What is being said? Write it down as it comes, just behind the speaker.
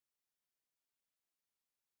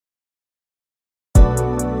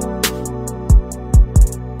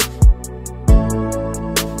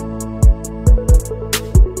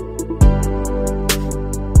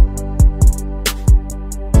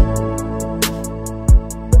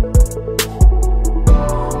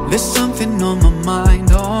There's something on my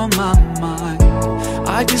mind, on my mind.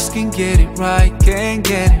 I just can't get it right, can't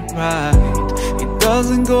get it right. It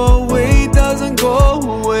doesn't go away, doesn't go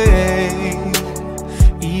away.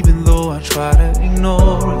 Even though I try to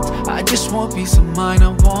ignore it, I just want peace of mind, I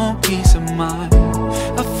want peace of mind.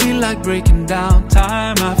 I feel like breaking down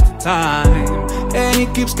time after time, and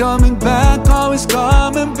it keeps coming back, always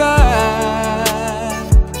coming back.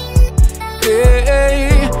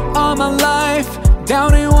 Hey, all my life,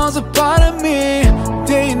 doubting was a part of me.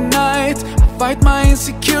 Day and night, I fight my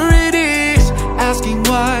insecurities, asking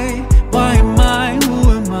why am I, who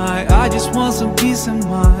am I just want some peace of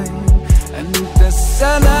mind. أنت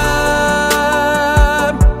السلام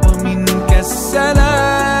ومنك السلام،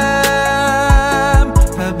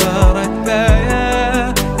 تباركت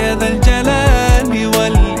يا ذا الجلال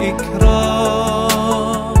والإكرام.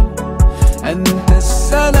 أنت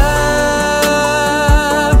السلام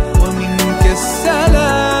ومنك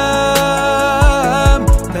السلام،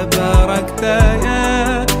 تباركت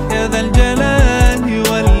يا ذا الجلال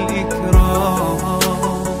والإكرام.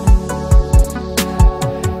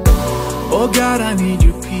 Oh God, I need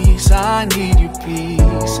your peace, I need your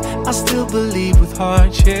peace. I still believe with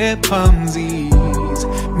hardship comes ease.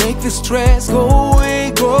 Make the stress go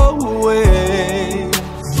away, go away.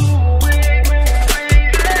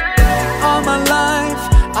 All my life,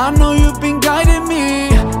 I know you've been guiding me.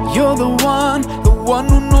 You're the one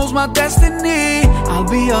who knows my destiny. I'll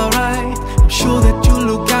be alright, I'm sure that you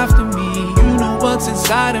look after me. You know what's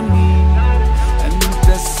inside of me. And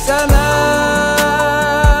the salam,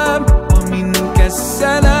 wa minka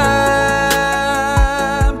salam.